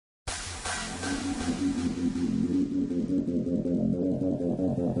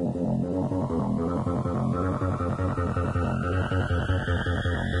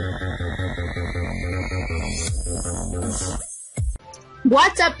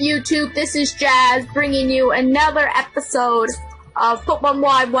What's up, YouTube? This is Jazz bringing you another episode of Football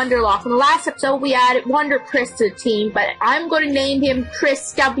Wide WonderLocke. In the last episode, we added Wonder Chris to the team, but I'm going to name him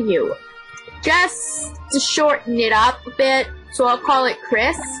Chris W. Just to shorten it up a bit, so I'll call it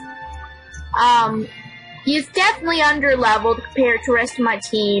Chris. He's definitely under-leveled compared to the rest of my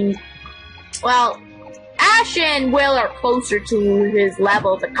team. Well, Ash and Will are closer to his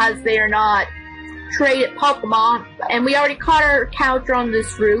level because they are not traded Pokemon, and we already caught our encounter on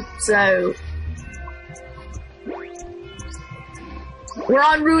this route, so we're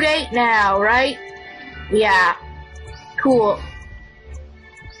on Route 8 now, right? Yeah. Cool.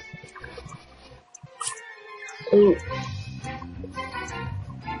 Ooh.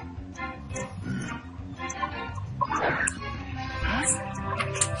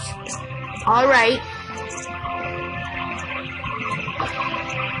 Alright.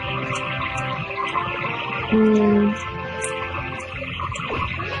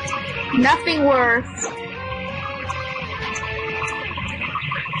 Nothing worth.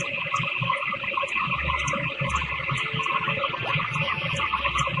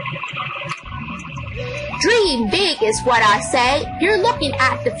 Dream big is what I say. You're looking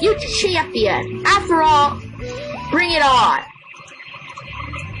at the future champion. After all, bring it on.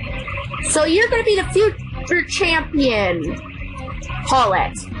 So you're gonna be the future champion,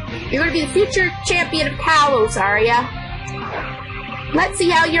 Paulette. You're gonna be the future champion of Kalos, are ya? Let's see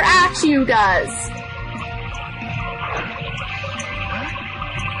how your Achu does.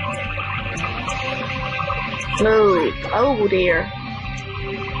 Oh dear.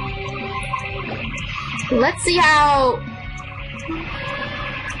 Let's see how...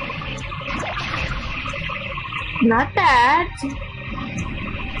 Not bad.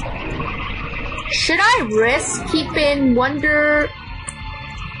 Should I risk keeping Wonder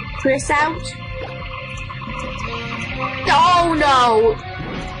Chris out? Oh no!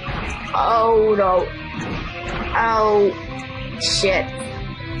 Oh no. Oh shit.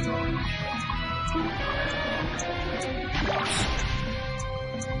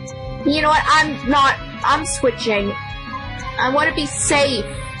 You know what? I'm switching. I want to be safe.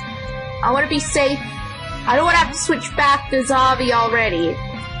 I want to be safe. I don't want to have to switch back to Zavi already.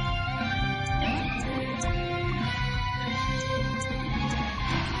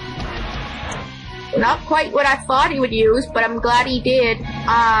 Not quite what I thought he would use, but I'm glad he did.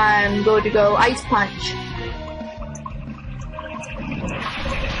 I'm going to go Ice Punch.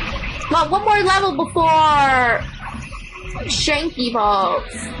 Got one more level before Shank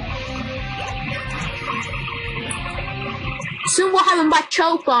evolves. Soon we'll have a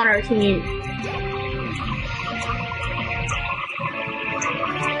Machoke on our team.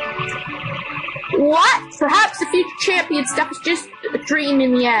 What? Perhaps the future champion stuff is just a dream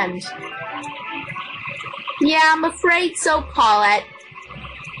in the end. Yeah, I'm afraid so, Paulette.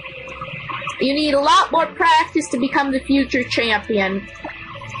 You need a lot more practice to become the future champion.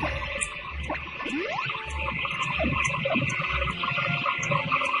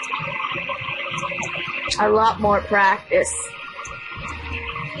 A lot more practice.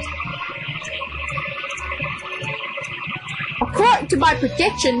 According to my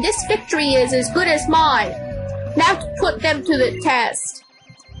prediction, this victory is as good as mine. Now to put them to the test.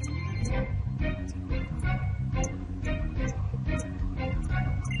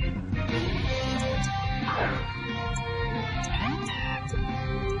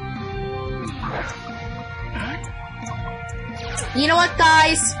 You know what,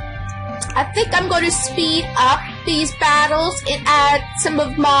 guys? I think I'm going to speed up these battles and add some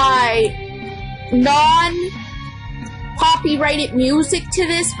of my non-copyrighted music to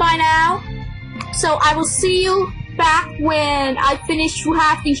this by now. So I will see you back when I finish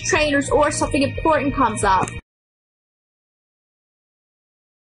half these trainers or something important comes up.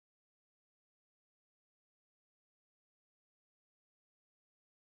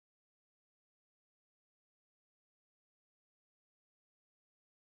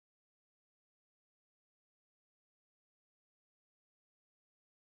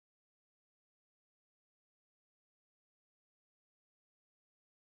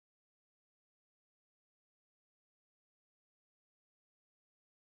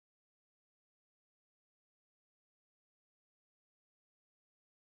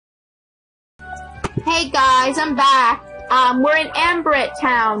 Hey guys, I'm back. We're in Ambret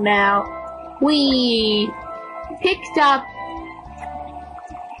Town now. We picked up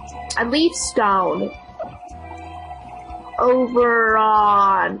a leaf stone over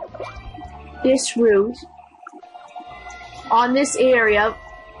on this route, on this area.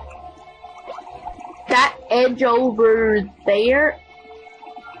 that edge over there.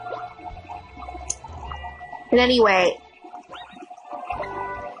 And anyway,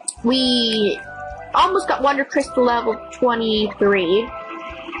 we almost got Wonder Crystal level 23.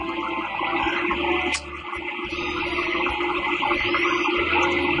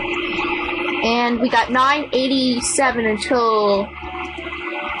 And we got 987 until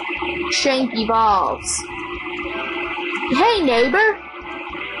Shank evolves. Hey, neighbor!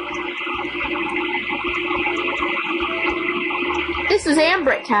 This is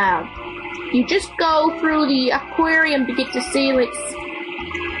Ambrit Town. You just go through the aquarium to get to Salix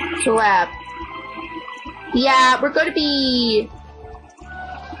Lab. Yeah, we're gonna be...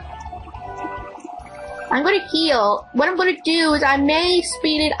 I'm gonna heal. What I'm gonna do is I may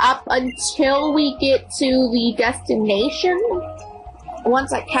speed it up until we get to the destination.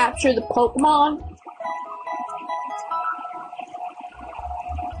 Once I capture the Pokemon.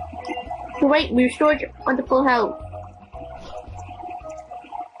 Wait, we restored your wonderful health.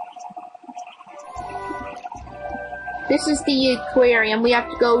 This is the aquarium. We have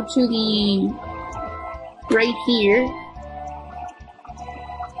to go to the... right here.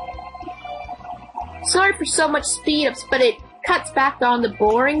 Sorry for so much speed ups, but it cuts back on the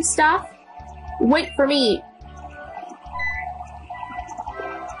boring stuff. Wait for me.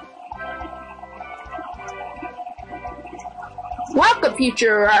 Welcome,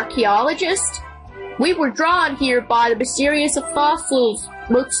 future archaeologist. We were drawn here by the mysterious of fossils,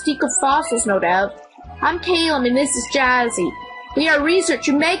 mystique of fossils, no doubt. I'm Caleb, and this is Jazzy. We are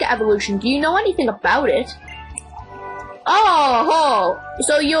researching Mega Evolution. Do you know anything about it? Oh,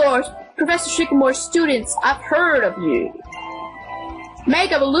 so you're Professor Sycamore's students. I've heard of you.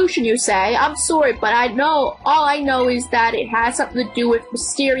 Mega Evolution, you say? I'm sorry, but all I know is that it has something to do with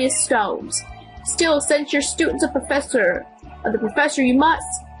mysterious stones. Still, since you're students of the professor, you must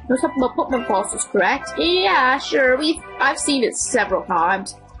know something about Pokemon fossils, correct? Yeah, sure. I've seen it several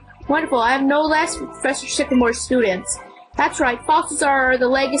times. Wonderful. I am no less Professor Sycamore's students. That's right. Fossils are the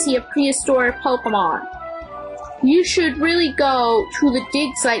legacy of prehistoric Pokemon. You should really go to the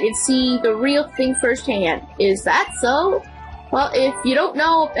dig site and see the real thing firsthand. Is that so? Well, if you don't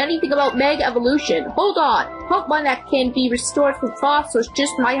know anything about Mega Evolution, hold on. Pokemon that can be restored from fossils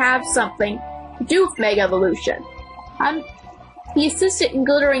just might have something to do with Mega Evolution. I'm the assistant in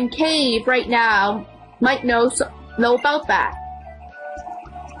Glittering Cave right now. Might know about that.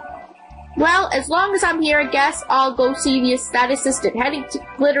 Well, as long as I'm here, I guess I'll go see that assistant. Heading to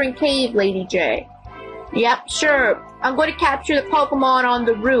Glittering Cave, Lady J. Yep, sure. I'm going to capture the Pokemon on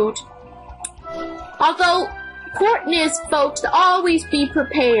the route. Although, important is, folks, to always be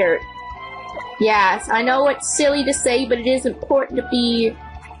prepared. Yes, I know it's silly to say, but it is important to be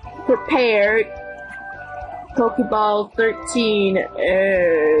prepared. Pokeball 13.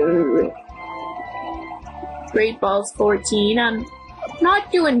 Great Balls 14. I'm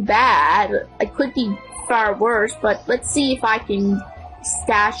not doing bad. I could be far worse, but let's see if I can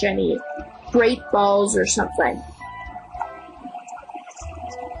stash any Great Balls or something.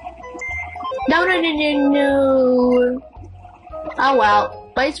 No. Oh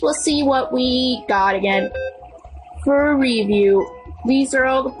well, but we'll see what we got again. For a review, these are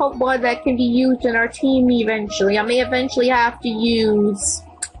all the Pokemon that can be used in our team eventually. I may eventually have to use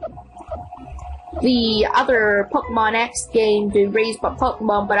the other Pokemon X game to raise my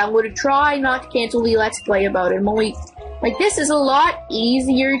Pokemon, but I'm going to try not to cancel the Let's Play about it. Like, this is a lot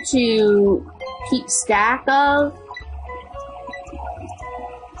easier to keep stack of.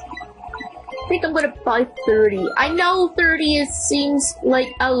 I think I'm going to buy 30. I know 30 seems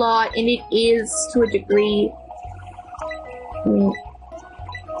like a lot, and it is to a degree.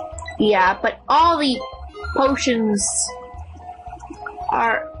 Yeah, but all the potions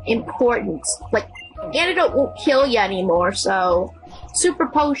are important. Like, antidote won't kill you anymore, so super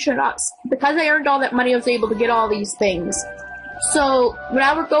potion, because I earned all that money, I was able to get all these things. So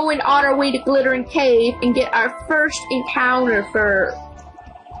now we're going on our way to Glittering Cave and get our first encounter for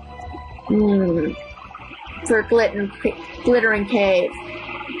Glittering Cave.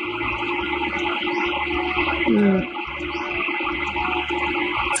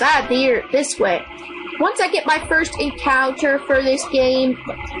 Here, this way. Once I get my first encounter for this game,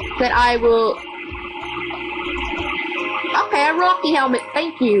 then I will... Okay, a Rocky Helmet,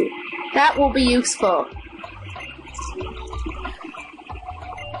 thank you. That will be useful.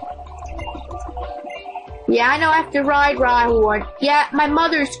 Yeah, I know I have to ride Rhyhorn. Yeah, my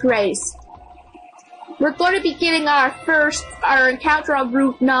Mother's Grace. We're going to be getting our encounter on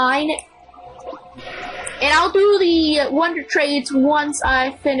Route 9. And I'll do the Wonder Trades once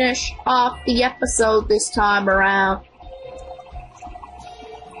I finish off the episode this time around.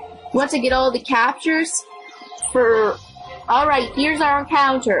 Once I get all the captures for... Alright, here's our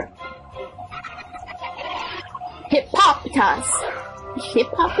encounter. Hippopotas.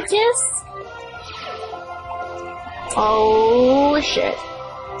 Hippopotamus? Oh shit.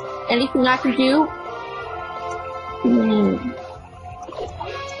 Anything I can do?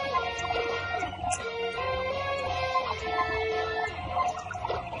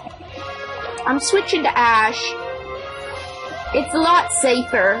 I'm switching to Ash. It's a lot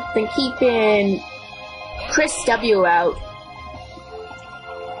safer than keeping Chris W out.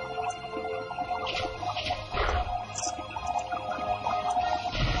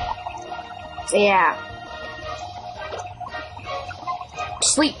 Yeah.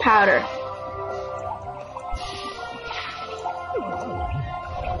 Sleep powder.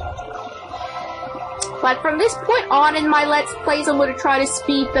 But from this point on in my Let's Plays, I'm going to try to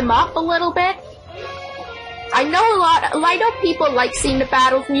speed them up a little bit. I know people like seeing the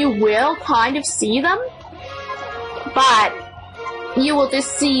battles, and you will kind of see them. But you will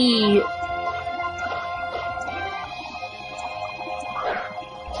just see...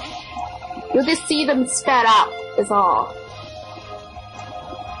 You'll just see them sped up, is all.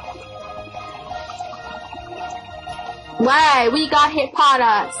 Way, we got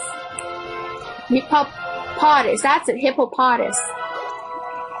Hippopotamus. Hippopotamus, that's it, Hippopotamus.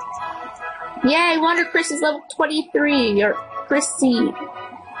 Yay, Wonder Chris is level 23, or Chris C.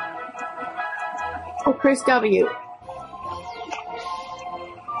 Or Chris W.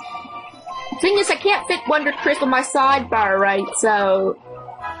 The thing is, I can't fit Wonder Chris on my sidebar, right, so...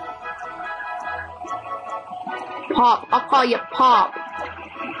 Pop, I'll call you Pop.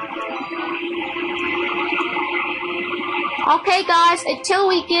 Okay, guys, until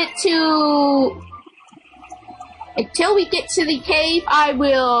we get to the cave, I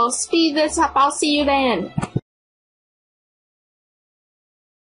will speed this up. I'll see you then.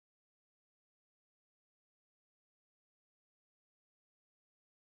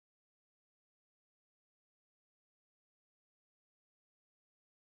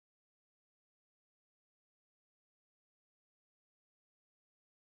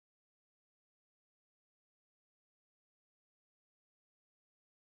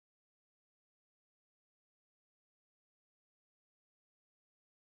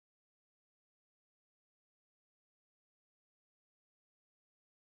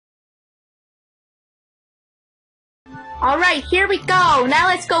 Alright, here we go. Now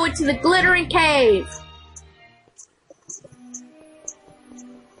let's go into the glittering cave.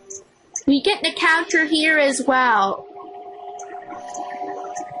 We get an encounter here as well.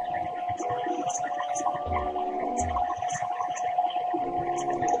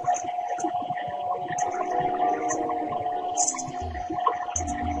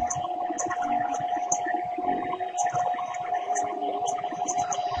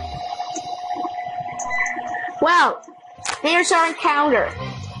 Well, here's our encounter.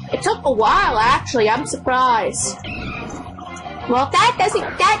 It took a while, actually. I'm surprised. Well,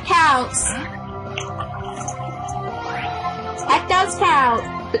 that counts. That does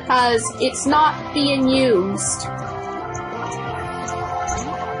count, because it's not being used.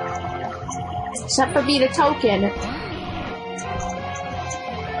 Except for being a token.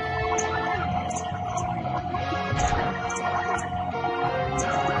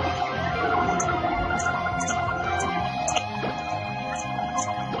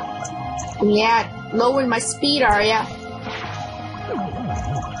 Yeah, lowering my speed, are ya?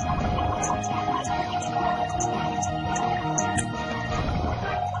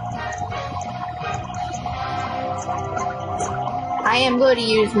 I am going to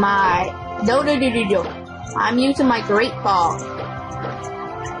use my... No. I'm using my Great Ball.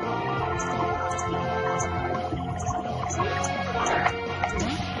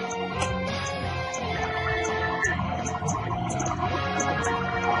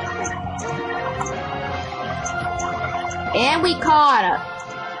 And we caught her.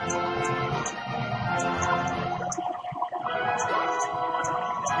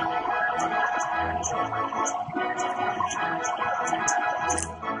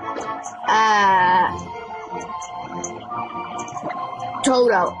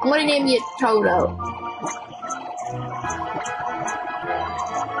 Toto. I'm gonna name you Toto.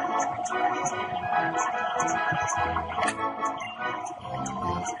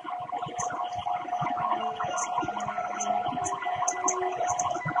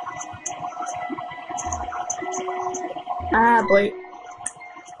 Ah, boy.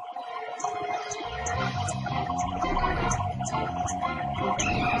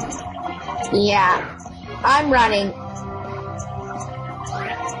 Yeah, I'm running.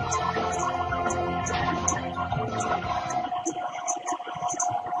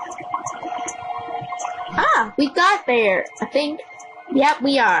 Ah, we got there, I think. Yep,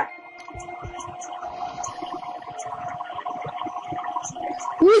 we are.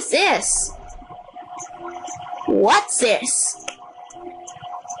 Who is this? What's this?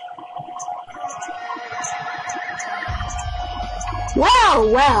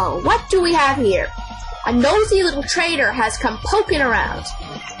 Well, well, what do we have here? A nosy little trader has come poking around.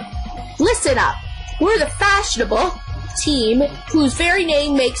 Listen up. We're the fashionable team whose very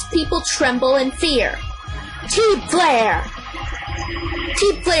name makes people tremble in fear. Team Flare!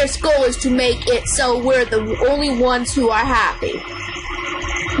 Team Flare's goal is to make it so we're the only ones who are happy.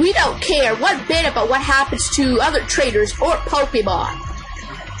 We don't care one bit about what happens to other traders or Pokemon.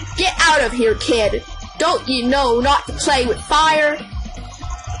 Get out of here, kid. Don't you know not to play with fire?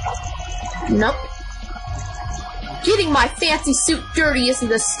 Nope. Getting my fancy suit dirty isn't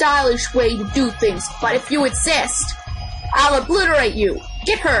the stylish way to do things, but if you insist, I'll obliterate you.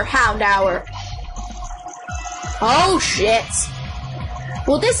 Get her, Hound Hour. Oh, shit.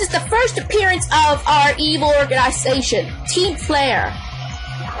 Well, this is the first appearance of our evil organization, Team Flare.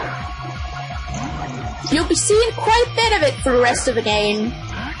 You'll be seeing quite a bit of it for the rest of the game,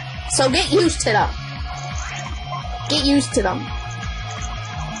 so get used to them. Get used to them.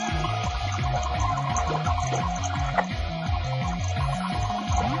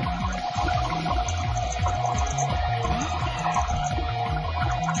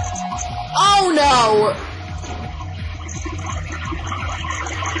 Oh no!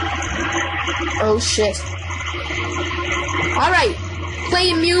 Oh shit. Alright,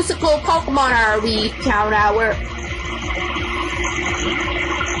 playing musical Pokemon are we, Count Hour?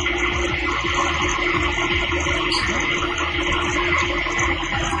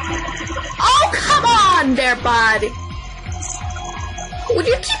 Oh, come on there, bud! Would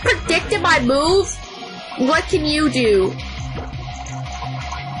you keep predicting my moves? What can you do?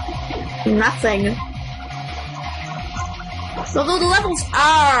 Nothing. Although the levels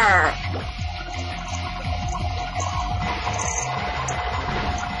are...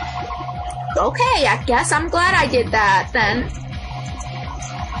 Okay, I guess I'm glad I did that, then.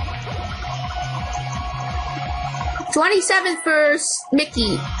 27th verse,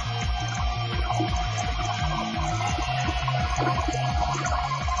 Mickey.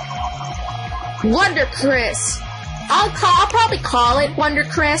 Wonder Chris. I'll probably call it Wonder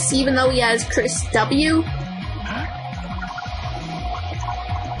Chris, even though he has Chris W.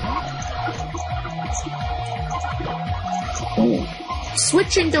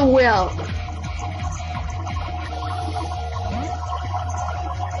 Switch into Will.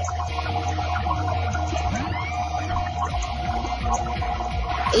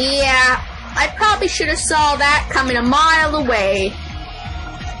 Yeah, I probably should have saw that coming a mile away.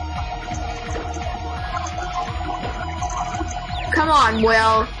 Come on,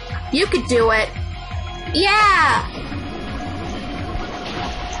 Will. You could do it. Yeah!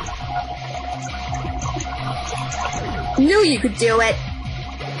 Knew you could do it.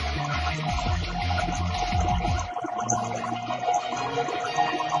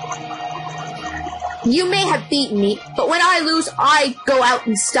 You may have beaten me, but when I lose, I go out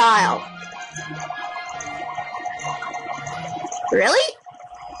in style. Really?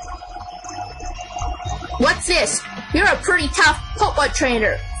 What's this? You're a pretty tough Pokemon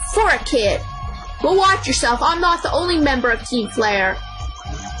trainer for a kid. Well, watch yourself. I'm not the only member of Team Flare.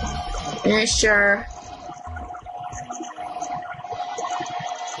 Yeah, sure.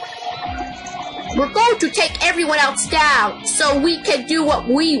 We're going to take everyone else down so we can do what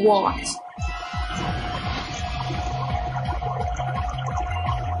we want.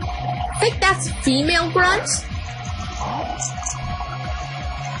 Think that's female grunt?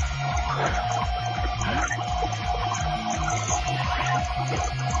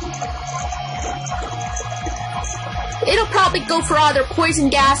 It'll probably go for either poison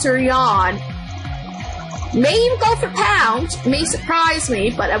gas or yawn. May even go for pound. May surprise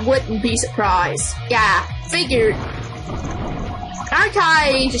me, but I wouldn't be surprised. Yeah, figured. Aren't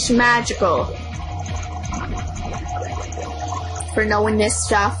I just magical for knowing this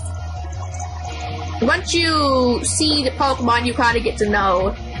stuff? Once you see the Pokemon, you kind of get to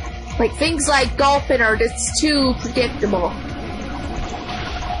know. Like, things like Gulpin are just too predictable.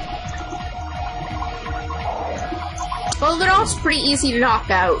 Well, they're also pretty easy to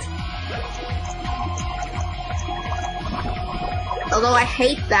knock out. Although I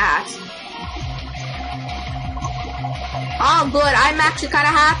hate that. Oh, good. I'm actually kind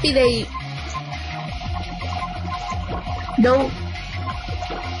of happy they... No.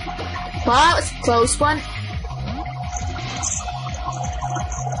 Well, it's a close one.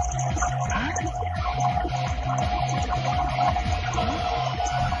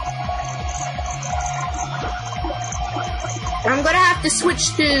 I'm gonna have to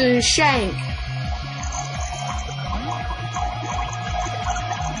switch to Shank.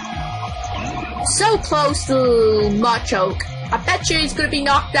 So close to Machoke. I bet you he's gonna be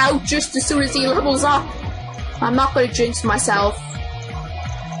knocked out just as soon as he levels up. I'm not gonna jinx myself.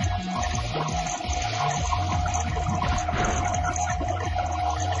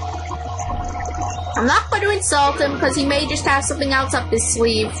 I'm not going to insult him because he may just have something else up his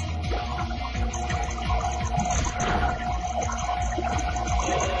sleeve.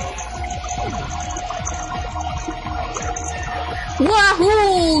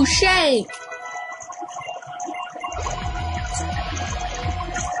 Wahoo! Shank!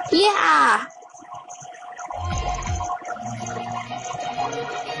 Yeah!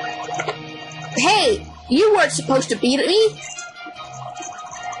 Hey! You weren't supposed to beat me!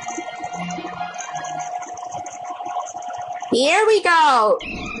 Here we go!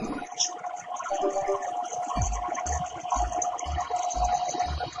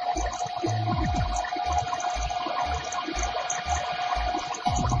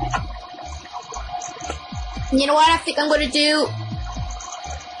 You know what I think I'm gonna do?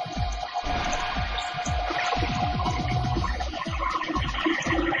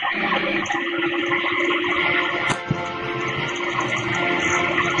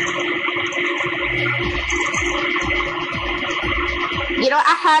 You know,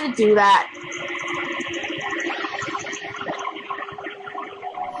 I had to do that.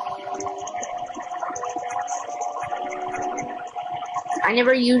 I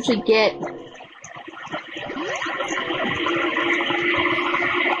never usually get...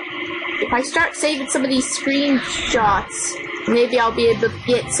 If I start saving some of these screenshots, maybe I'll be able to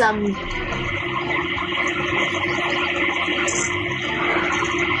get some...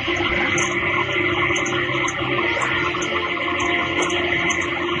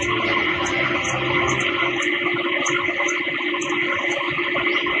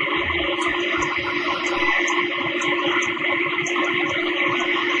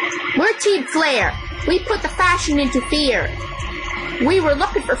 We're Team Flare. We put the fashion into fear. We were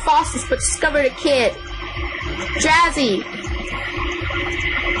looking for fossils but discovered a kid. Jazzy.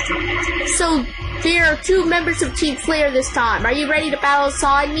 So there are 2 members of Team Flare this time. Are you ready to battle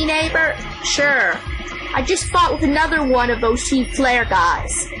aside me, neighbor? Sure. I just fought with another one of those Team Flare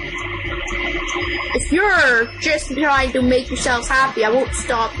guys. If you're just trying to make yourselves happy, I won't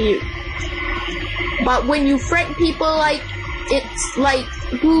stop you. But when you threaten people like, it's like,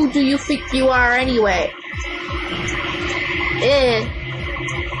 who do you think you are anyway?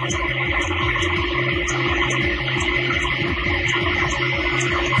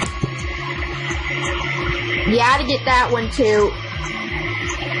 Yeah, to get that one too.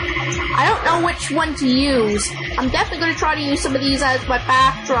 I don't know which one to use. I'm definitely going to try to use some of these as my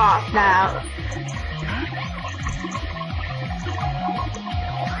backdrop now.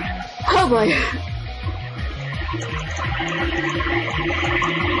 Oh boy.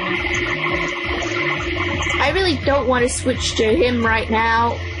 I really don't want to switch to him right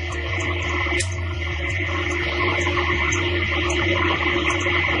now.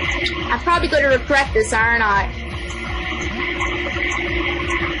 I'm probably going to regret this, aren't I?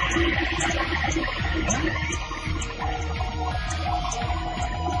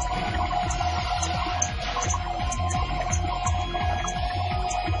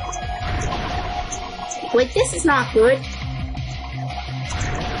 Wait, this is not good.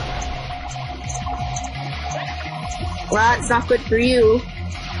 Well, it's not good for you.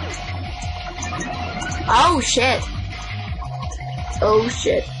 Oh, shit. Oh,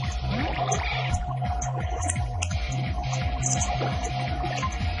 shit.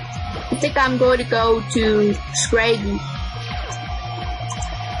 I think I'm going to go to Scraggy.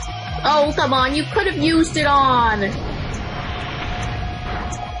 Oh, come on. You could have used it on.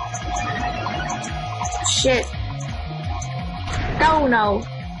 Shit. No.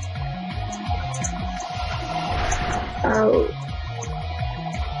 Oh.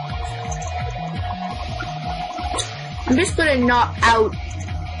 I'm just gonna knock out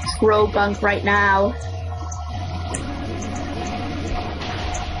Trobunk right now.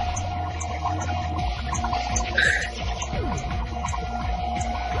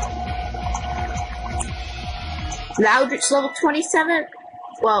 Loudrich level 27?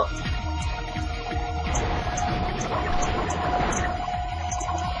 Well...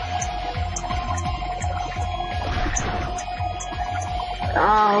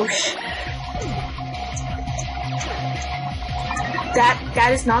 Oh,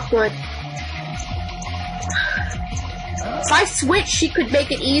 that is not good. If I switch, she could make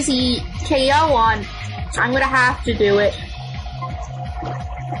an easy KO on. I'm gonna have to do it.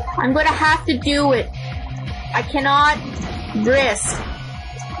 I'm gonna have to do it. I cannot risk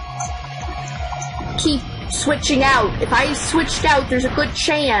switching out. If I switched out, there's a good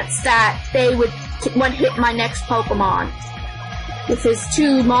chance that they would one hit my next Pokemon with his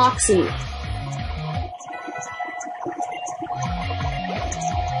 2 Moxie.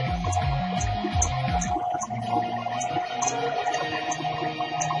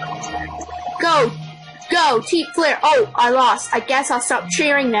 Go! Go! Team Flare! Oh, I lost. I guess I'll stop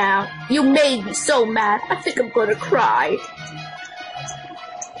cheering now. You made me so mad. I think I'm gonna cry.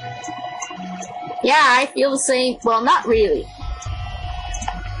 Yeah, I feel the same. Well, not really.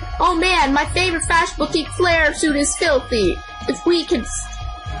 Oh man, my favorite fashionable Team Flare suit is filthy. If we can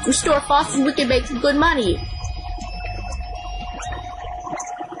restore fossils, we can make some good money.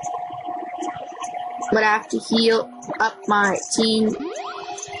 But I have to heal up my team.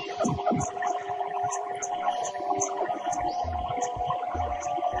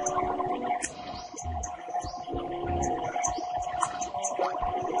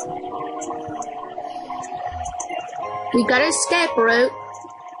 We got an escape route.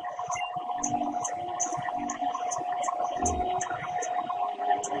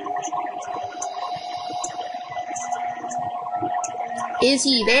 Is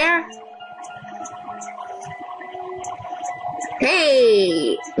he there?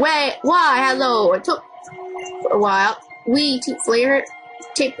 Hey! Wait, why? Hello. It took a while. Team Flare.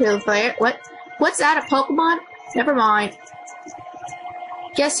 What? What's that, a Pokemon? Never mind.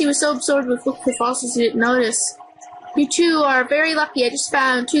 Guess he was so absorbed with looking for fossils he didn't notice. You two are very lucky. I just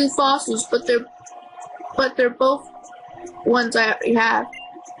found 2 fossils, but they're both ones I already have.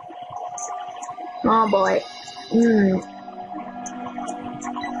 Oh boy.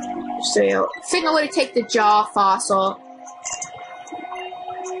 So, I think I'm gonna take the Jaw fossil.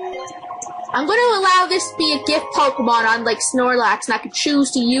 I'm gonna allow this to be a gift Pokemon on like Snorlax, and I could choose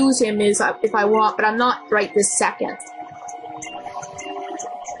to use him if I want, but I'm not right this second.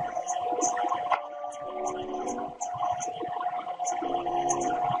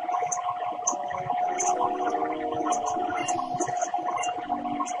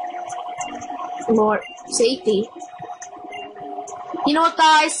 More safety. You know what,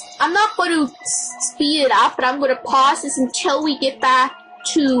 guys? I'm not going to speed it up, but I'm going to pause this until we get back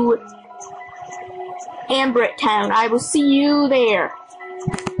to Ambrit Town. I will see you there.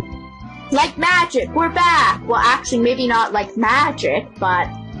 Like magic, we're back. Well, actually, maybe not like magic, but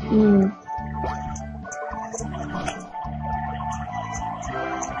we're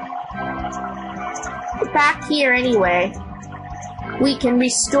back here anyway. We can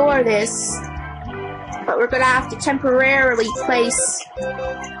restore this. But we're gonna have to temporarily place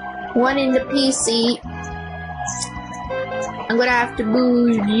one in the PC. I'm gonna have to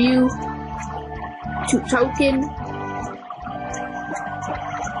move you to token.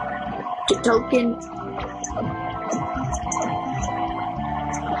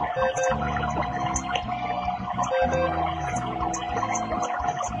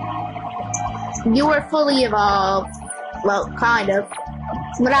 You are fully evolved. Well, kind of.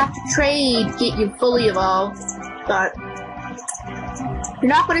 I'm gonna have to trade, get you fully evolved, but you're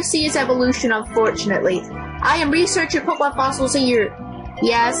not gonna see his evolution, unfortunately. I am researching Pokemon fossils here.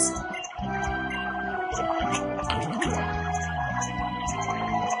 Yes.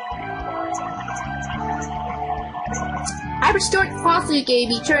 I restored the fossil you gave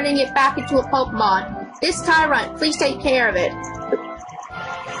me, turning it back into a Pokemon. This Tyrant, please take care of it.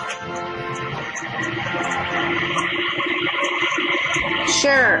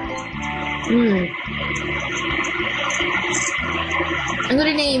 Sure. I'm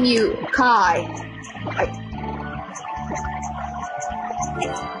gonna name you Kai.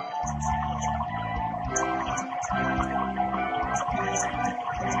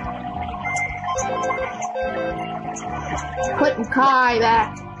 Putting Kai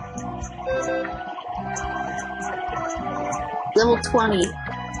back. Level 20.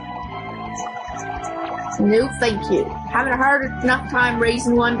 No, thank you. Having a hard enough time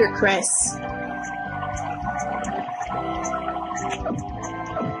raising Wonder Chris.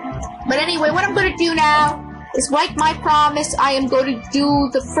 But anyway, what I'm going to do now is, like my promise, I am going to do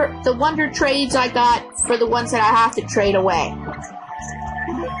the Wonder trades I got for the ones that I have to trade away.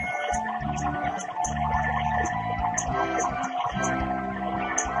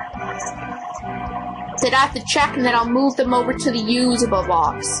 Then I have to check, and then I'll move them over to the usable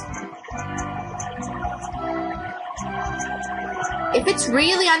box. If it's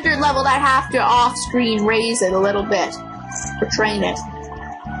really under leveled, I have to off-screen raise it a little bit, or train it.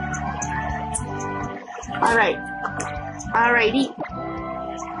 Alright. Alrighty.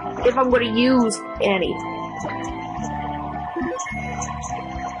 If I'm going to use any.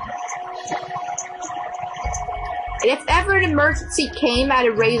 If ever an emergency came at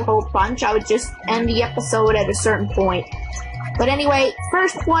a rate a whole bunch, I would just end the episode at a certain point. But anyway,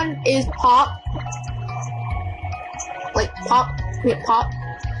 first one is Pop. Like, Pop. Yeah, Pop.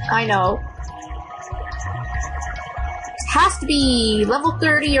 I know. Has to be level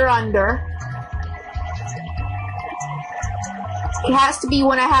 30 or under. It has to be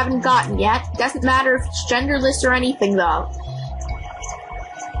one I haven't gotten yet. Doesn't matter if it's genderless or anything, though.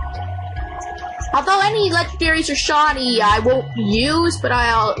 Although any legendaries are shoddy, I won't use, but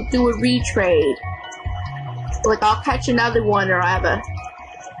I'll do a retrade. Like, I'll catch another one, or I have a...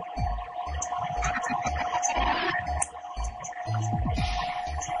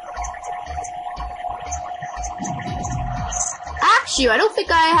 Actually, I don't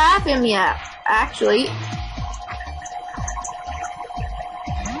think I have him yet, actually.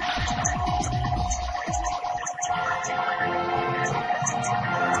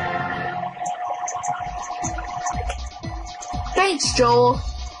 Thanks, Joel.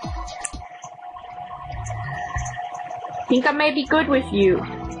 Think I may be good with you.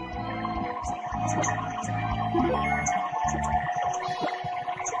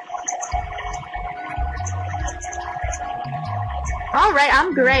 Alright,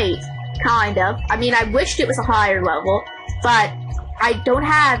 I'm great. Kind of. I mean, I wished it was a higher level, but I don't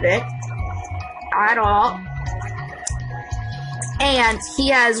have it at all. And he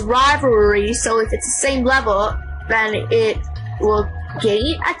has rivalry, so if it's the same level, then it will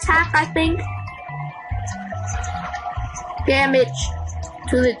gain attack, I think. Damage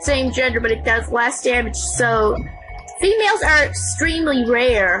to the same gender, but it does less damage, so females are extremely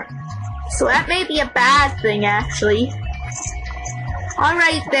rare. So that may be a bad thing, actually.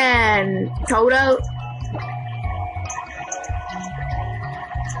 Alright then, Toto.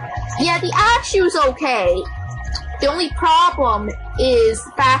 Yeah, the Axew's okay. The only problem is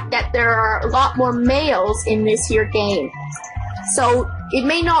the fact that there are a lot more males in this here game. So it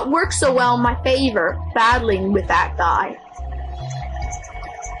may not work so well in my favor, battling with that guy.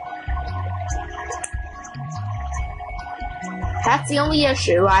 That's the only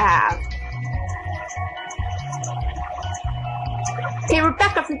issue I have. Okay,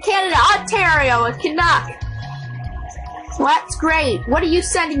 Rebecca from Canada, Ontario, a Canuck. Well, that's great. What are you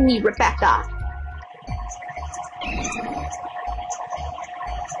sending me, Rebecca?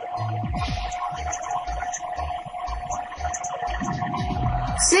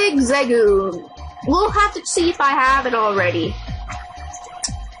 Zigzagoon. We'll have to see if I have it already.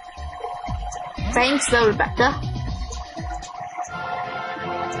 Thanks though, Rebecca.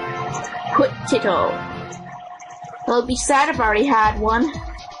 Quick Tittle. I'll be sad if I already had one.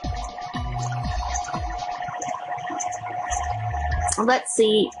 Let's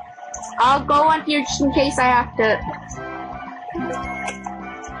see. I'll go on here just in case I have to.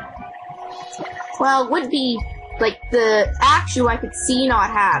 Well, it would be like the Axew I could see not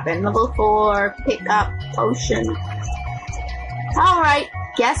happen. Level 4, pick up potion. Alright,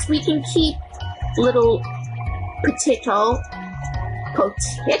 guess we can keep little Potato.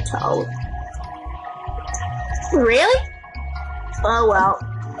 Potato? Really? Oh well.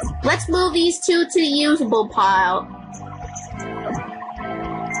 Let's move these two to the usable pile.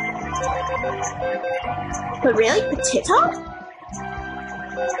 But really? Potato?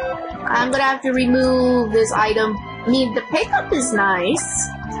 I'm gonna have to remove this item. I mean, the pickup is nice.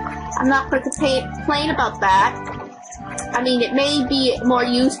 I'm not going to complain about that. I mean, it may be more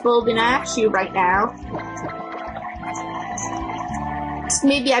useful than Axew right now. So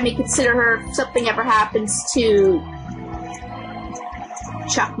maybe I may consider her if something ever happens to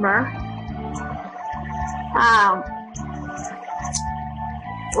Chuckmer.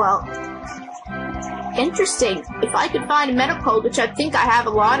 Well, interesting. If I could find a medical, which I think I have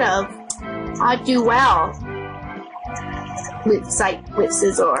a lot of, I'd do well with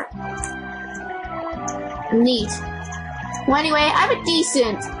Scizor. Neat. Well, anyway, I have a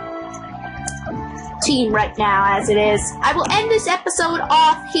decent team right now as it is. I will end this episode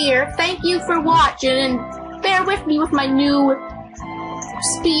off here. Thank you for watching, and bear with me with my new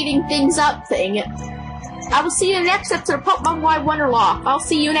speeding things up thing. I will see you in the next episode of Pokemon WonderLocke. I'll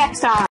see you next time.